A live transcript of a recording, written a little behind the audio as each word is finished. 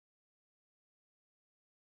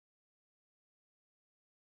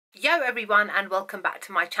Yo everyone, and welcome back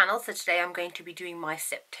to my channel. So today I'm going to be doing my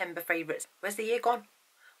September favourites. Where's the year gone?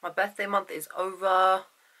 My birthday month is over.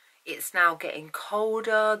 It's now getting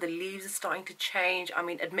colder. The leaves are starting to change. I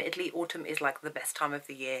mean, admittedly, autumn is like the best time of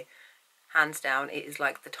the year. Hands down, it is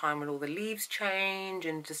like the time when all the leaves change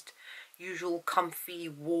and just usual comfy,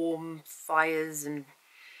 warm fires and,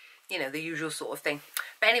 you know, the usual sort of thing.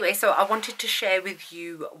 But anyway, so I wanted to share with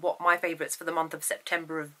you what my favourites for the month of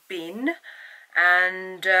September have been.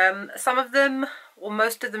 And some of them, or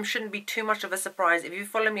most of them, shouldn't be too much of a surprise. If you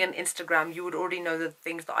follow me on Instagram, you would already know the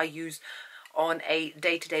things that I use on a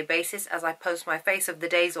day-to-day basis, as I post my face of the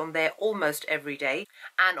days on there almost every day.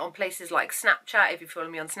 And on places like Snapchat, if you follow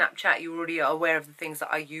me on Snapchat, you already are aware of the things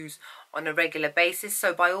that I use on a regular basis.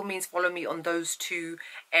 So by all means follow me on those two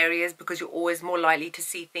areas, because you're always more likely to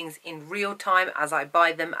see things in real time as I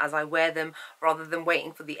buy them, as I wear them, rather than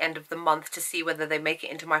waiting for the end of the month to see whether they make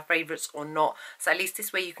it into my favorites or not. So at least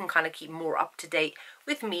this way you can kind of keep more up to date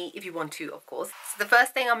with me if you want to, of course. So the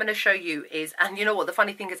first thing I'm going to show you is, and you know what, the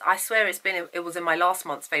funny thing is, I swear it was in my last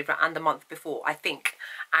month's favorite and the month before, I think,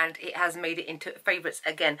 and it has made it into favorites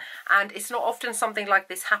again. And it's not often something like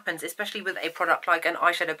this happens, especially with a product like an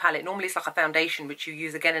eyeshadow palette. Normally it's like a foundation which you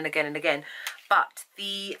use again and again and again, but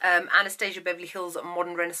the Anastasia Beverly Hills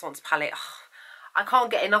Modern Renaissance palette, I can't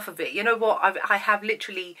get enough of it. You know what, I have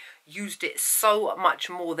literally used it so much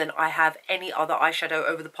more than I have any other eyeshadow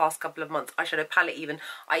over the past couple of months. Eyeshadow palette even.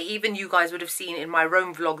 You guys would have seen in my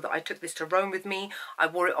Rome vlog that I took this to Rome with me. I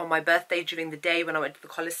wore it on my birthday during the day when I went to the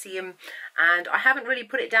Colosseum, and I haven't really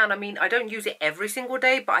put it down. I mean, I don't use it every single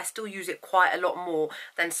day, but I still use it quite a lot more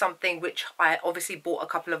than something which I obviously bought a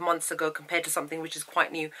couple of months ago compared to something which is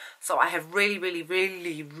quite new. So I have really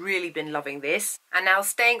been loving this. And now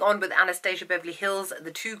staying on with Anastasia Beverly Hills,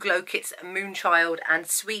 the two glow kits, Moonchild and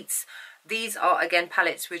Sweets. These are again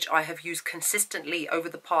palettes which I have used consistently over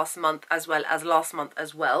the past month as well as last month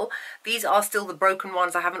as well. These are still the broken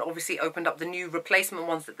ones. I haven't obviously opened up the new replacement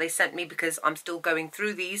ones that they sent me because I'm still going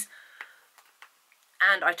through these.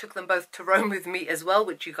 And I took them both to Rome with me as well,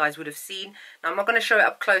 which you guys would have seen. Now I'm not going to show it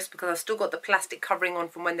up close because I've still got the plastic covering on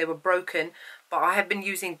from when they were broken, but I have been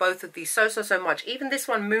using both of these so much. Even this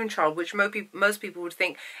one, Moonchild, which most people would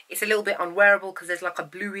think it's a little bit unwearable because there's like a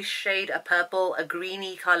bluish shade, a purple, a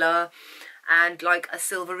greeny colour, and like a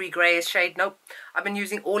silvery greyish shade. Nope, I've been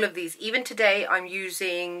using all of these. Even today I'm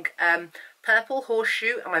using purple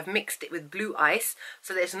horseshoe, and I've mixed it with blue ice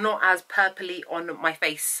so that it's not as purpley on my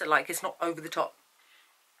face, like it's not over the top.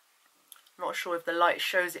 Not sure if the light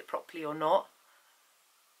shows it properly or not.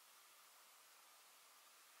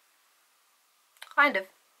 Kind of.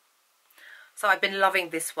 So I've been loving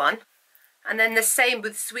this one. And then the same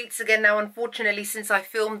with Sweets again. Now unfortunately, since I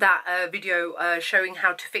filmed that video showing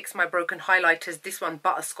how to fix my broken highlighters, this one,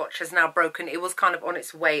 Butterscotch, has now broken. It was kind of on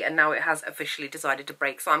its way and now it has officially decided to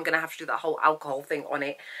break, so I'm going to have to do that whole alcohol thing on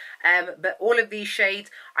it. But all of these shades,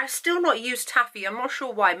 I've still not used Taffy. I'm not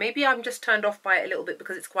sure why. Maybe I'm just turned off by it a little bit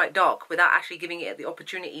because it's quite dark without actually giving it the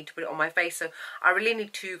opportunity to put it on my face. So I really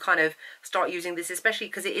need to kind of start using this, especially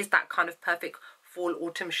because it is that kind of perfect fall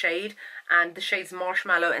autumn shade. And the shades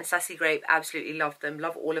Marshmallow and Sassy Grape, absolutely love them,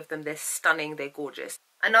 love all of them. They're stunning, they're gorgeous.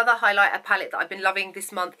 Another highlighter palette that I've been loving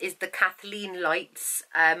this month is the Kathleen Lights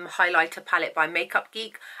highlighter palette by Makeup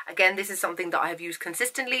Geek. Again, this is something that I have used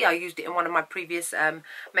consistently. I used it in one of my previous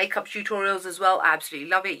makeup tutorials as well. I absolutely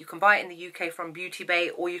love it. You can buy it in the UK from Beauty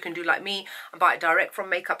Bay, or you can do like me and buy it direct from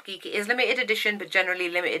Makeup Geek. It is limited edition, but generally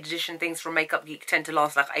limited edition things from Makeup Geek tend to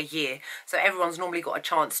last like a year. So everyone's normally got a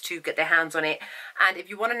chance to get their hands on it. And if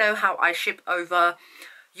you want to know how I ship over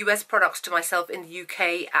US products to myself in the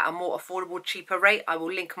UK at a more affordable, cheaper rate, I will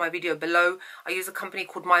link my video below. I use a company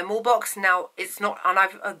called MyMallBox. Now it's not, and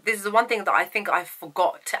this is the one thing that I think I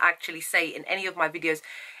forgot to actually say in any of my videos.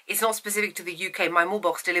 It's not specific to the UK.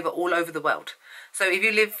 MyMallBox deliver all over the world. So if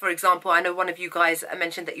you live, for example, I know one of you guys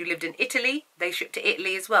mentioned that you lived in Italy. They ship to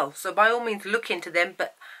Italy as well. So by all means look into them,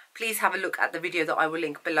 but please have a look at the video that I will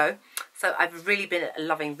link below. So I've really been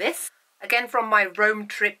loving this. Again, from my Rome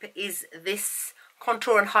trip is this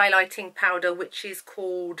contour and highlighting powder, which is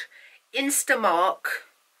called Marc.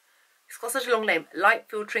 It's got such a long name. Light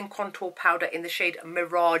filtering contour powder in the shade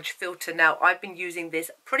Mirage Filter. Now I've been using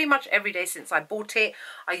this pretty much every day since I bought it.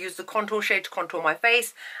 I use the contour shade to contour my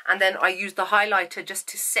face, and then I use the highlighter just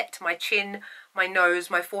to set my chin, my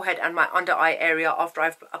nose, my forehead and my under eye area after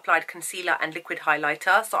I've applied concealer and liquid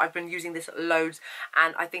highlighter. So I've been using this loads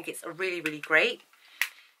and I think it's really great.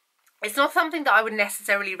 It's not something that I would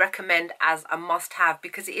necessarily recommend as a must-have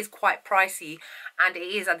because it is quite pricey, and it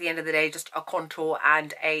is at the end of the day just a contour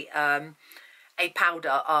and a a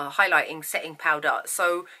powder, highlighting setting powder,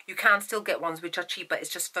 so you can still get ones which are cheaper. It's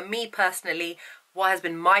just for me personally, what has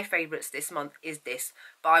been my favourites this month is this.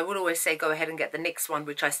 But I would always say go ahead and get the NYX one,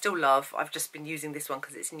 which I still love. I've just been using this one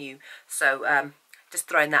because it's new. So just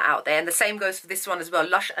throwing that out there. And the same goes for this one as well.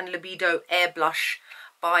 Lush and Libido Air Blush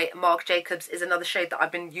by Marc Jacobs is another shade that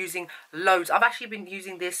I've been using loads. I've actually been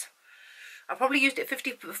using this. I probably used it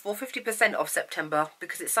 50% of September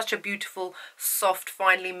because it's such a beautiful, soft,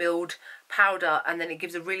 finely milled powder, and then it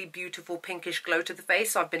gives a really beautiful pinkish glow to the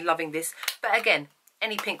face. So I've been loving this. But again,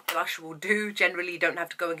 any pink blush will do. Generally, you don't have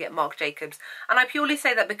to go and get Marc Jacobs. And I purely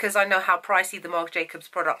say that because I know how pricey the Marc Jacobs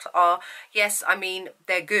products are. Yes, I mean,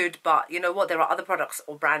 they're good, but you know what? There are other products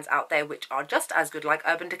or brands out there which are just as good, like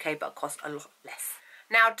Urban Decay, but cost a lot less.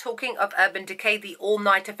 Now, talking of Urban Decay, the All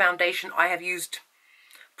Nighter foundation I have used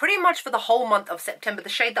pretty much for the whole month of September. The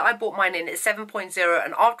shade that I bought mine in is 7.0,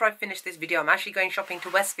 and after I finish this video I'm actually going shopping to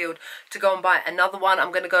Westfield to go and buy another one. I'm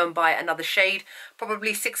going to go and buy another shade,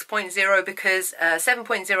 probably 6.0, because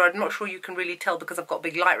 7.0 I'm not sure you can really tell because I've got a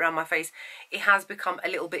big light around my face. It has become a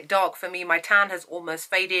little bit dark for me. My tan has almost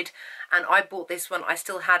faded, and I bought this one, I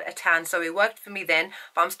still had a tan, so it worked for me then,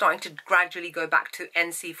 but I'm starting to gradually go back to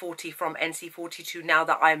NC40 from NC42 now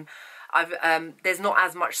that there's not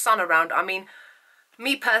as much sun around. I mean,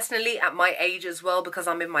 me personally, at my age as well, because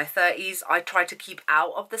I'm in my 30s, I try to keep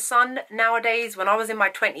out of the sun nowadays. When I was in my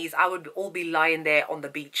 20s, I would all be lying there on the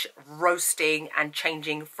beach, roasting and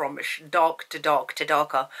changing from dark to dark to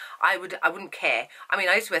darker. I wouldn't care. I mean,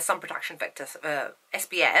 I used to wear sun protection factor,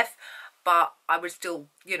 SPF, but I would still,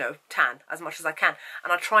 you know, tan as much as I can.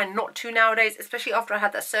 And I try not to nowadays, especially after I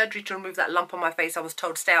had that surgery to remove that lump on my face. I was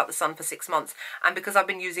told to stay out the sun for 6 months. And because I've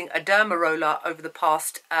been using a derma roller over the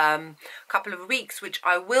past couple of weeks, which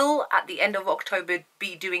I will at the end of October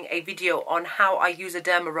be doing a video on how I use a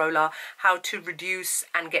derma roller, how to reduce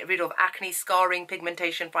and get rid of acne, scarring,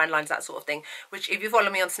 pigmentation, fine lines, that sort of thing. Which if you follow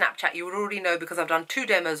me on Snapchat, you would already know because I've done 2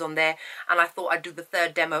 demos on there. And I thought I'd do the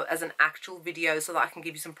 3rd demo as an actual video so that I can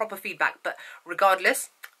give you some proper feedback. But regardless,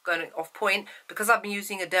 going off point, because I've been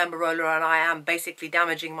using a derma roller and I am basically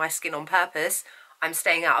damaging my skin on purpose, I'm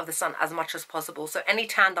staying out of the sun as much as possible. So any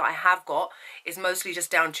tan that I have got is mostly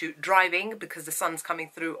just down to driving because the sun's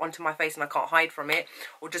coming through onto my face and I can't hide from it,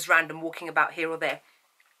 or just random walking about here or there.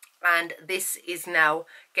 And this is now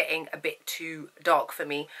getting a bit too dark for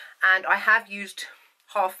me, and I have used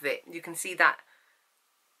half of it. You can see that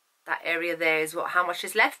area there is how much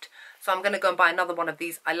is left. So I'm going to go and buy another one of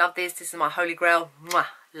these. I love this. This is my holy grail. Mwah,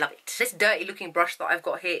 love it. This dirty looking brush that I've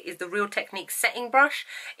got here is the Real Technique setting brush.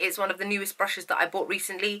 It's one of the newest brushes that I bought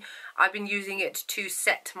recently. I've been using it to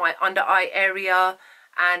set my under eye area,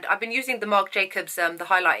 and I've been using the Marc Jacobs, the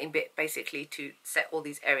highlighting bit basically, to set all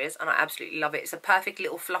these areas, and I absolutely love it. It's a perfect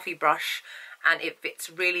little fluffy brush and it fits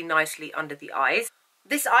really nicely under the eyes.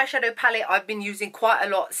 This eyeshadow palette I've been using quite a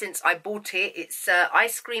lot since I bought it. It's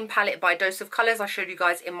Ice Cream palette by Dose of Colours. I showed you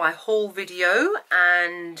guys in my haul video,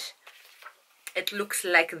 and it looks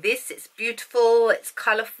like this. It's beautiful, it's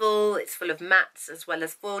colourful, it's full of mattes as well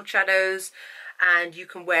as foiled shadows, and you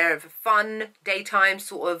can wear it for fun, daytime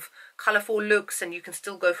sort of colourful looks, and you can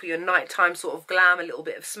still go for your nighttime sort of glam, a little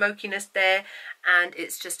bit of smokiness there, and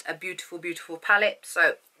it's just a beautiful, beautiful palette.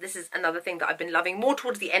 So this is another thing that I've been loving more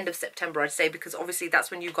towards the end of September, I'd say, because obviously that's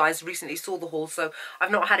when you guys recently saw the haul, so I've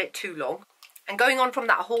not had it too long. And going on from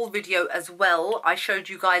that haul video as well, I showed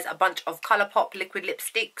you guys a bunch of Colourpop liquid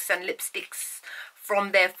lipsticks and lipsticks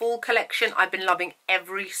from their fall collection. I've been loving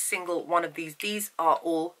every single one of these. These are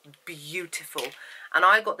all beautiful. And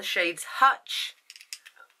I got the shades Hutch,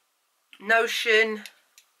 Notion,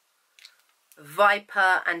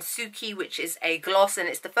 Viper and Suki, which is a gloss, and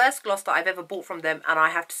it's the first gloss that I've ever bought from them, and I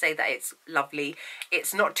have to say that it's lovely.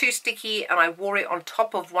 It's not too sticky, and I wore it on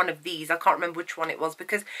top of one of these. I can't remember which one it was,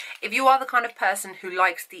 because if you are the kind of person who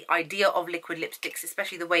likes the idea of liquid lipsticks,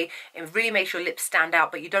 especially the way it really makes your lips stand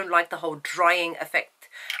out, but you don't like the whole drying effect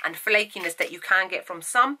and flakiness that you can get from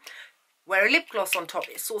some, wear a lip gloss on top.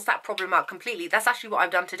 It sorts that problem out completely. That's actually what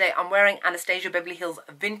I've done today. I'm wearing Anastasia Beverly Hills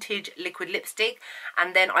Vintage Liquid Lipstick,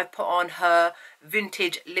 and then I've put on her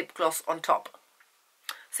Vintage Lip Gloss on top.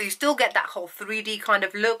 So you still get that whole 3D kind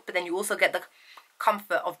of look, but then you also get the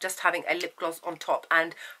comfort of just having a lip gloss on top.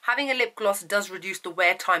 And having a lip gloss does reduce the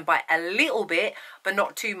wear time by a little bit, but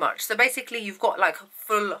not too much. So basically you've got like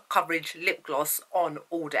full coverage lip gloss on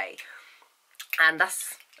all day. And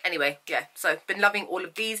that's... Anyway, yeah, so been loving all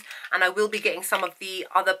of these, and I will be getting some of the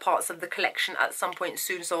other parts of the collection at some point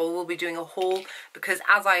soon, so I will be doing a haul, because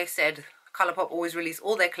as I said, Colourpop always release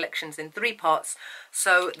all their collections in 3 parts,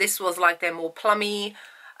 so this was like their more plummy,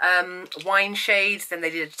 wine shades. Then they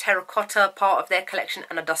did a terracotta part of their collection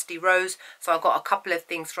and a dusty rose. So I got a couple of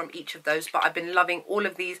things from each of those, but I've been loving all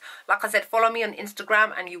of these. Like I said, follow me on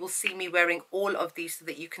Instagram and you will see me wearing all of these so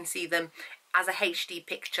that you can see them as a HD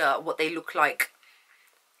picture, what they look like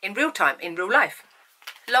in real time, in real life.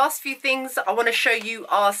 Last few things I want to show you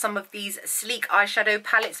are some of these sleek eyeshadow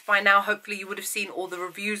palettes. By now hopefully you would have seen all the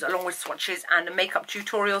reviews along with swatches and makeup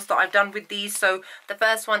tutorials that I've done with these. So the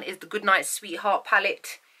first one is the Goodnight Sweetheart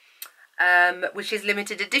palette, which is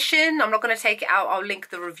limited edition. I'm not going to take it out. I'll link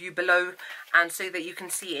the review below and so that you can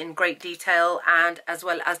see it in great detail, and as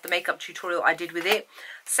well as the makeup tutorial I did with it.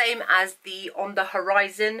 Same as the On the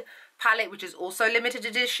Horizon palette, which is also limited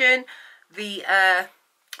edition. The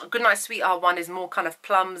Goodnight Sweetheart one is more kind of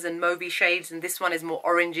plums and mauvey shades, and this one is more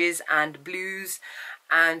oranges and blues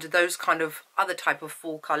and those kind of other type of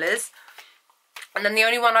fall colours. And then the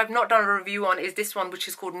only one I've not done a review on is this one, which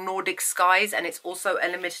is called Nordic Skies, and it's also a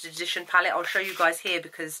limited edition palette. I'll show you guys here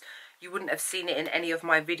because you wouldn't have seen it in any of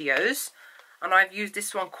my videos, and I've used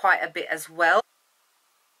this one quite a bit as well.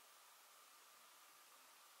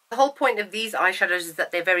 The whole point of these eyeshadows is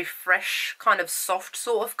that they're very fresh, kind of soft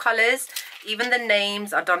sort of colours. Even the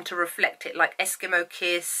names are done to reflect it, like Eskimo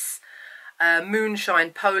Kiss, Moonshine,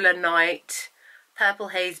 Polar Night, Purple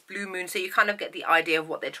Haze, Blue Moon. So you kind of get the idea of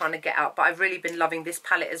what they're trying to get out. But I've really been loving this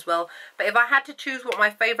palette as well. But if I had to choose what my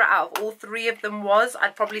favourite out of all three of them was,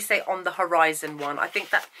 I'd probably say On the Horizon one. I think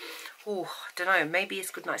that, oh, I don't know, maybe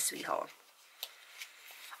it's Goodnight Sweetheart.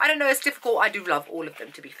 I don't know, it's difficult. I do love all of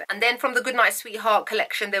them, to be fair. And then from the Goodnight Sweetheart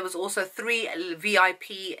collection, there was also 3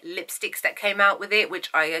 VIP lipsticks that came out with it, which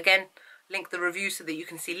I, again, link the review so that you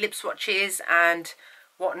can see lip swatches and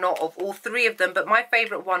whatnot of all 3 of them. But my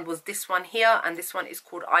favourite one was this one here, and this one is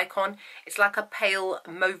called Icon. It's like a pale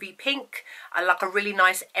mauvey pink, like a really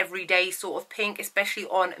nice everyday sort of pink, especially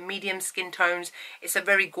on medium skin tones. It's a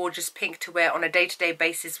very gorgeous pink to wear on a day-to-day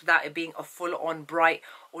basis without it being a full-on bright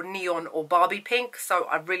or neon or Barbie pink. So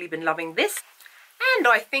I've really been loving this, and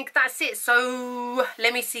I think that's it. So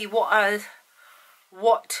let me see what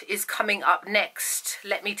is coming up next.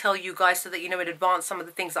 Let me tell you guys so that you know in advance some of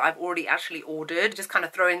the things that I've already actually ordered. Just kind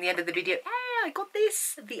of throw in the end of the video, hey, I got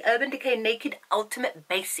this, the Urban Decay Naked Ultimate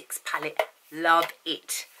Basics palette. Love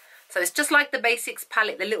it. So it's just like the Basics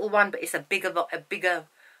palette, the little one, but it's a bigger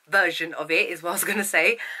version of it is what I was going to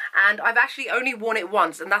say. And I've actually only worn it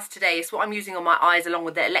once, and that's today. It's what I'm using on my eyes along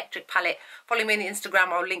with the electric palette. Follow me on the Instagram.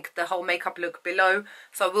 I'll link the whole makeup look below.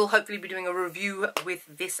 So I will hopefully be doing a review with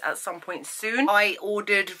this at some point soon. I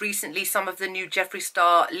ordered recently some of the new Jeffree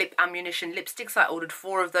Star Lip Ammunition lipsticks. I ordered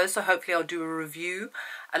 4 of those, so hopefully I'll do a review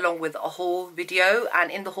along with a haul video.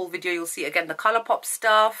 And in the haul video you'll see again the Colourpop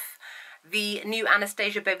stuff, the new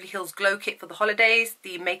Anastasia Beverly Hills Glow Kit for the holidays,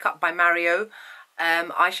 the Makeup by Mario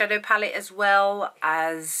eyeshadow palette, as well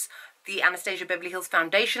as the Anastasia Beverly Hills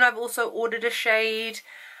foundation. I've also ordered a shade.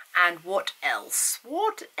 And what else?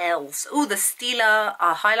 What else? Oh, the Stila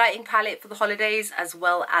highlighting palette for the holidays, as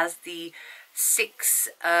well as the 6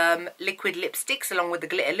 liquid lipsticks along with the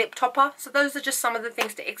glitter lip topper. So those are just some of the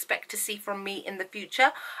things to expect to see from me in the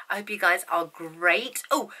future. I hope you guys are great.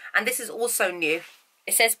 Oh, and this is also new.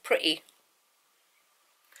 It says Pretty.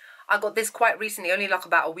 I got this quite recently, only like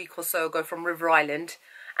about a week or so ago, from River Island.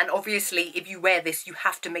 And obviously, if you wear this, you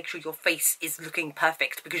have to make sure your face is looking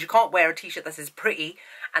perfect, because you can't wear a t-shirt that says Pretty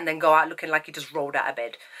and then go out looking like you just rolled out of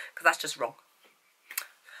bed, because that's just wrong.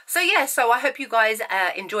 So yeah, so I hope you guys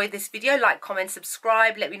enjoyed this video. Like, comment,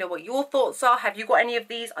 subscribe. Let me know what your thoughts are. Have you got any of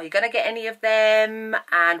these? Are you going to get any of them?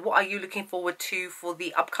 And what are you looking forward to for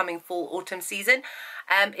the upcoming fall-autumn season?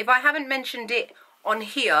 If I haven't mentioned it on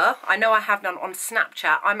here, I know I have done on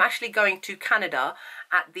Snapchat, I'm actually going to Canada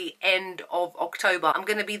at the end of October. I'm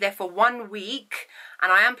going to be there for 1 week,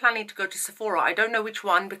 and I am planning to go to Sephora. I don't know which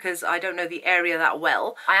one because I don't know the area that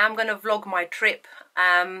well. I am going to vlog my trip.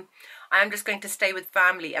 I am just going to stay with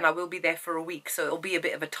family, and I will be there for a week, so it'll be a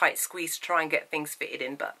bit of a tight squeeze to try and get things fitted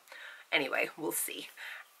in, but anyway, we'll see.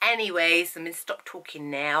 Anyways, I'm going to stop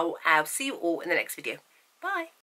talking now. I'll see you all in the next video. Bye.